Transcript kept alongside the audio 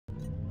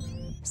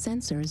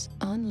Sensors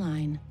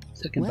online.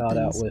 Second bout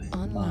out with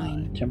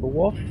my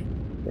Timberwolf.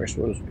 First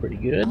one was pretty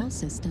good. All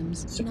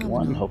systems Second nominal.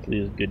 one hopefully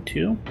is good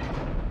too.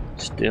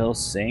 Still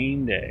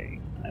same day.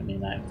 I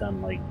mean, I've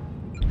done like,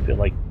 I feel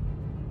like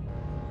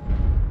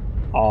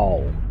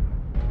all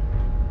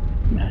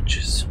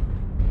matches.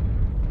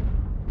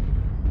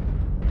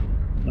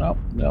 Nope,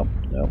 nope,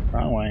 nope,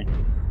 wrong way.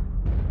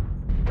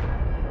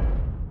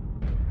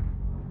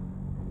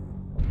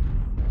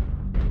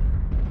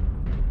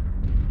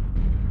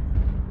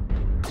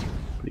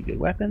 Pretty good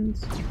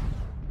weapons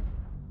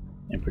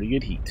and pretty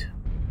good heat.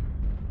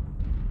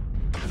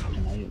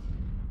 And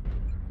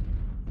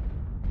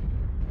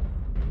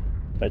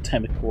by the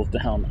time it cools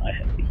down, I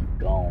have the heat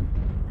gone.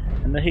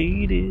 And the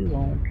heat is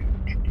on.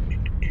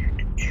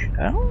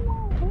 I don't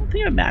know. I don't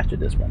think I mastered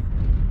this one.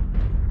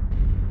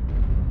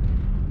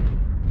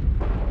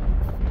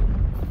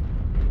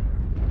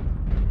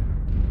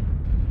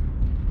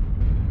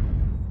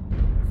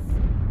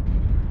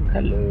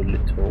 Hello,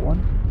 little one.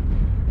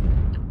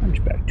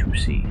 Hunchback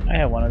 2C. I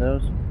have one of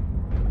those.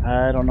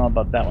 I don't know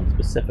about that one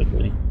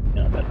specifically. You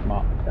know,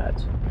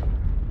 that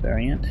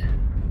variant.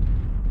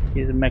 He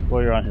has a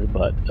MechWarrior on his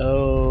butt.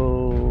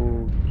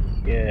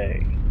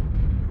 Okay.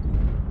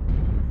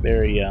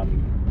 Very,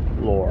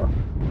 lore.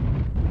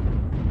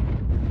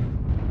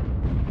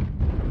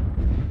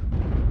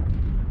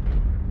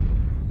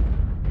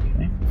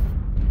 Okay.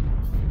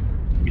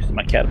 Using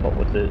my catapult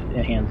with the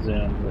hand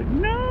zoom. Like,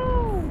 no!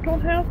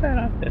 Don't have that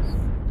on this.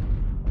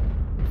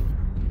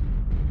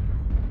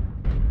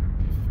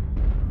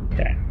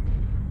 Okay.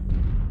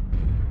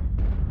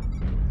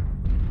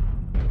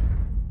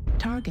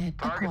 Target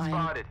acquired.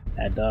 Spotted.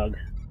 Mad Dog.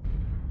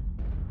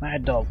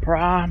 Mad Dog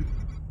Prime.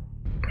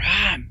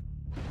 Prime.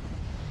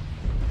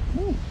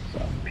 Ooh,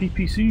 some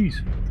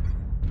PPCs.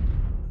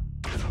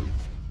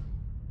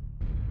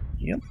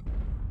 Yep.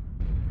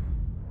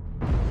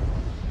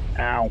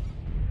 Ow.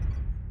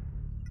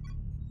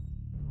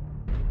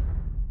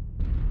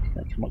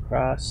 Gotta come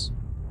across.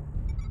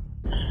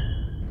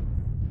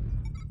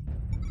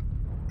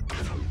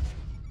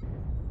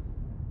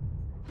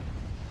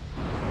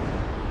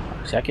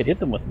 See, I could hit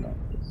them with them.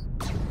 It's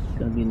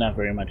gonna be not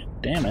very much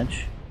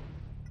damage.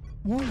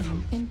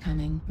 Warning,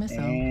 incoming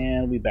missile.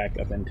 And we back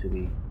up into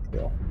the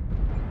hill.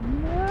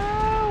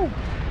 No!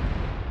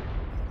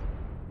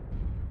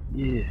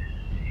 Yeah.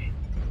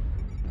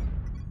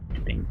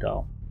 Ding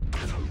doll.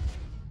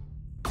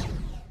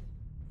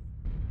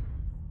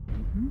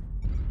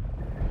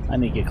 I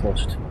need to get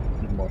closer to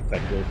be more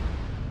effective.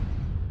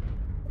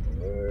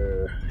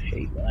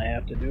 Hate when I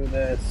have to do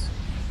this.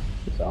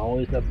 It's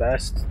always the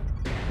best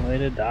way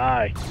to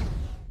die.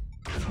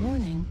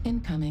 Warning,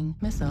 incoming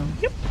missile.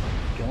 Yep.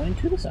 Going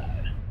to the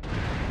side.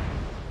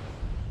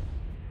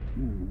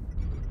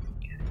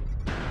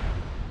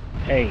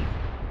 Hey.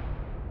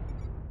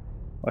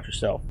 Watch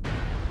yourself.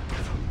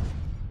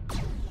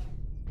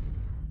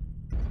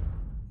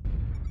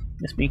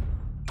 Miss me.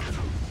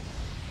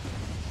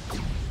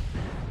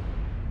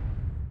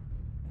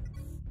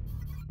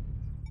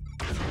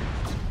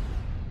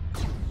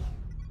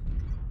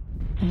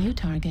 New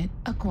target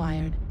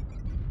acquired.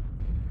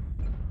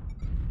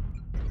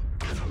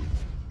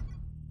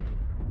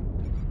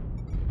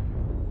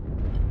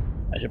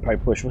 I should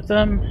probably push with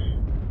them.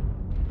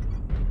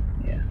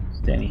 Yeah,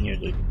 standing here is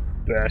the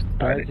best.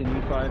 Guys in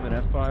E5 and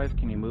F5,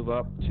 can you move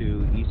up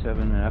to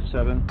E7 and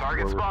F7?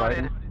 Target where we're spotted.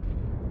 fighting?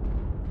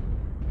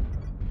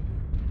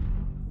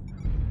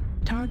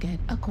 Target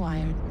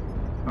acquired.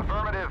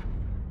 Affirmative.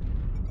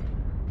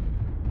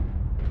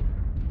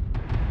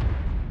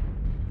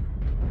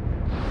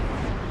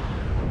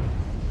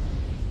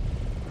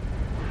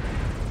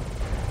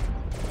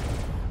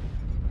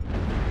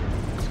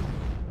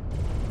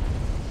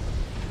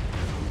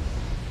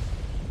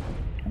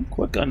 I'm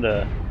quick on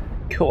the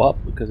go up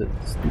because of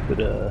the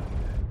stupid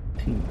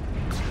team.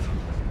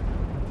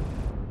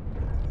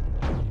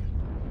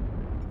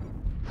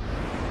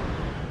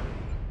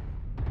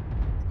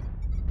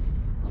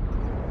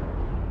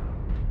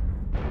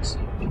 Let's see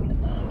if we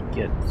can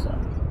get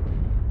some.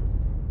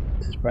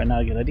 This is probably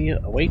not a good idea.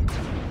 Oh, wait.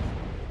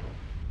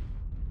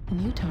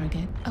 New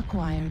target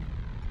acquired.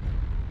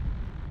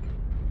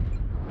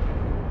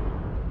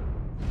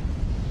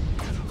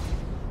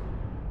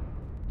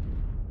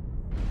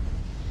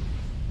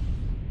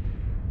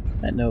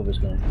 That Nova's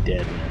going to be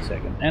dead in a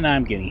second. And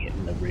I'm getting hit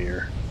in the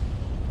rear.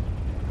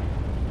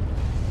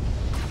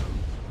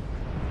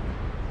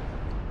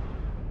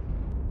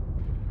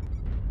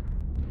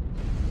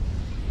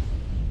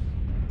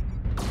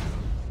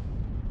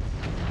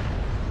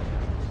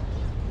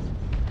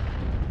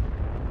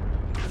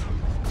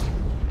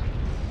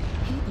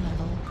 Heat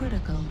level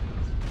critical.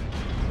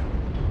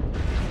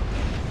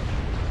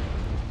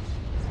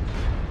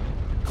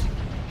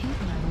 Heat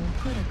level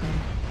critical.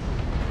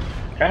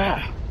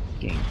 Ah!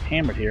 Getting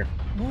hammered here.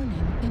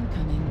 Warning,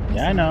 incoming missile.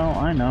 Yeah, I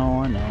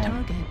know.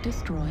 Target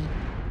destroyed.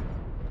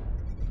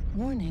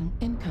 Warning,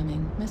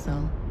 incoming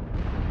missile.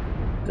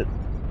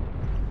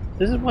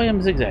 This is why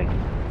I'm zigzagging.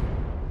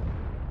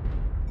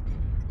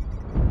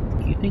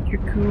 You think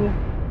you're cool?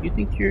 You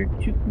think you're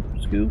too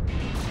cool?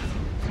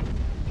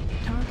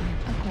 Target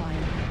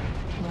acquired.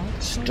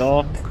 Right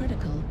Stop torso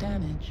critical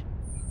damage.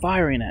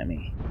 firing at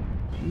me.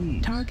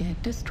 Jeez.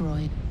 Target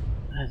destroyed.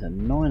 That's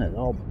annoying as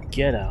all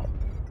get out.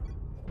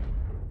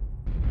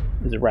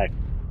 Is it rack?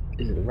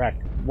 Is it rack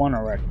 1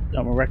 or rack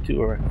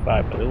 2 or rack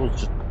 5? But it was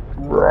just.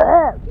 It's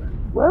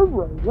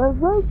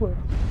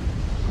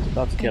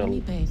about to get Enemy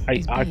base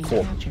is I being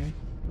core. captured.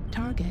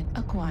 Target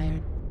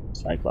acquired.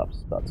 Cyclops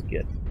is about to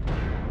get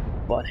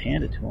butt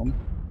handed to him.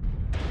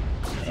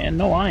 And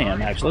no, I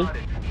am actually.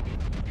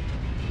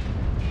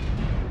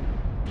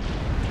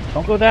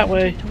 Don't go that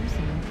way.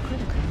 Torso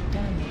critical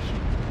damage.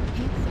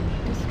 Heat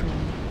sink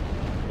destroyed.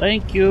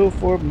 Thank you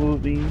for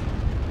moving.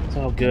 It's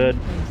all good.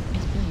 Enemy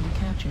base is being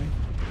captured.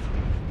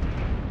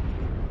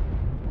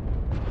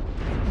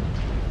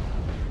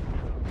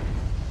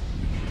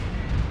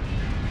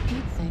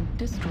 Heat sink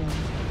destroyed.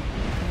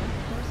 Right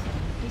torso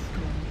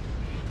destroyed.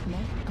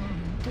 Left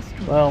arm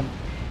destroyed. Well,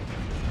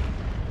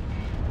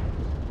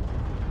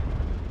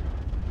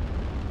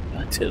 I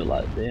did a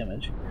lot of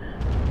damage.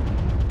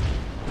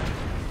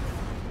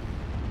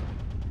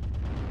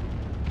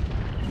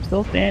 I'm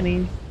still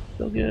standing.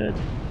 Still good.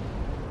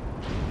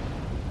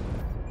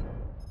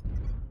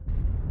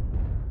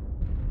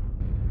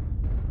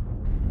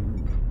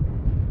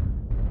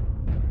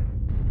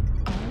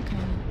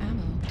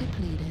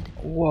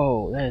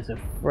 Whoa, that is a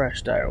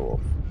fresh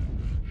direwolf.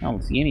 I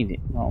don't see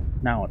anything. Well,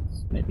 now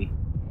it's maybe.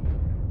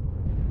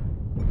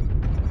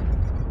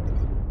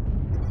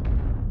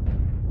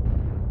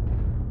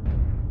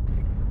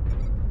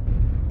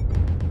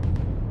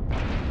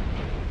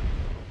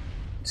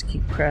 Just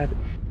keep crabbing.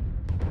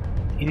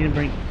 He didn't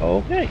bring.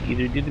 Okay,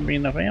 either didn't bring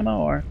enough ammo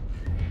or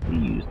he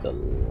used a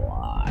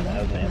lot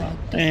of ammo.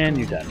 And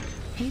you're done.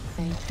 Heat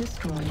sink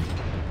destroyed.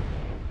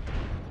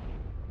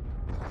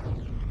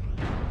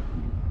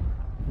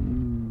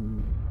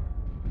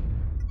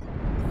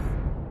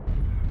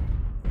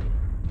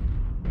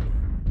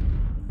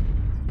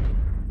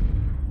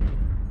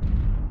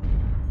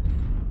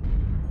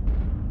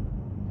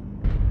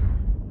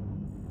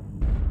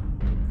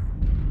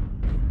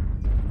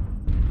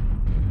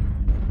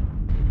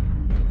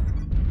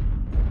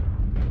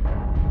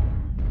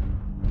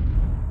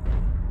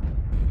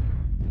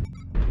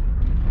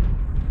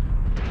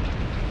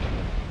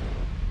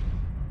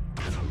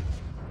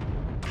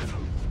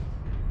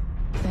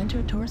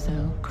 Center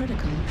torso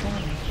critical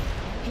damage.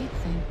 Heat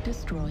sink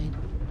destroyed.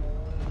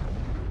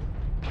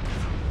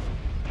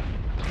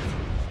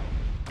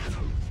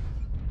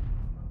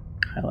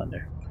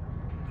 Highlander.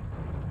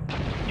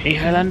 Hey,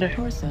 Highlander.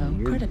 Torso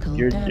critical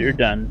You're damage.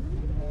 done.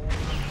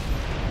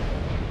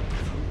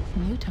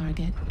 New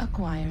target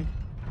acquired.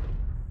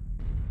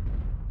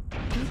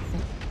 Heat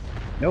sink.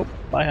 Nope.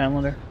 Bye,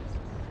 Highlander.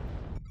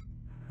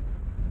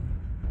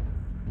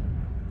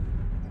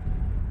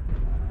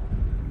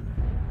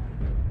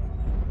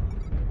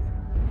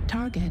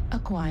 Target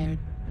acquired.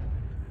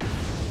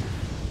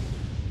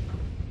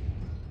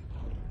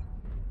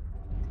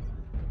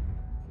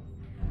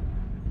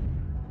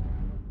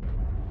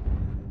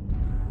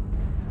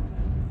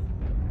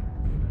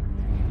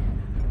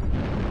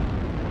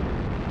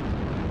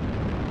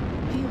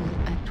 Fuel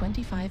at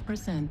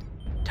 25%.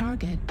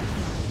 Target.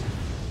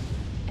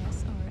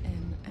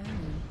 SRM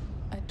ammo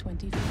at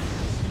 25%.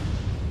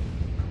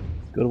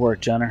 Good work,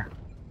 Jenner.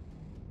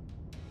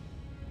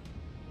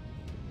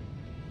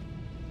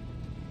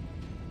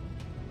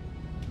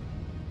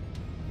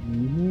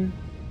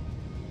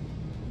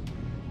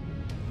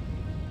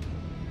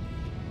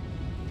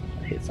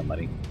 I hit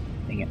somebody.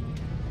 Dang it.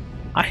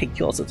 I hit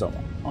kills. It's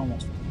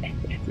almost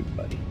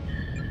everybody.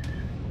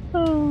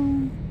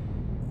 Oh.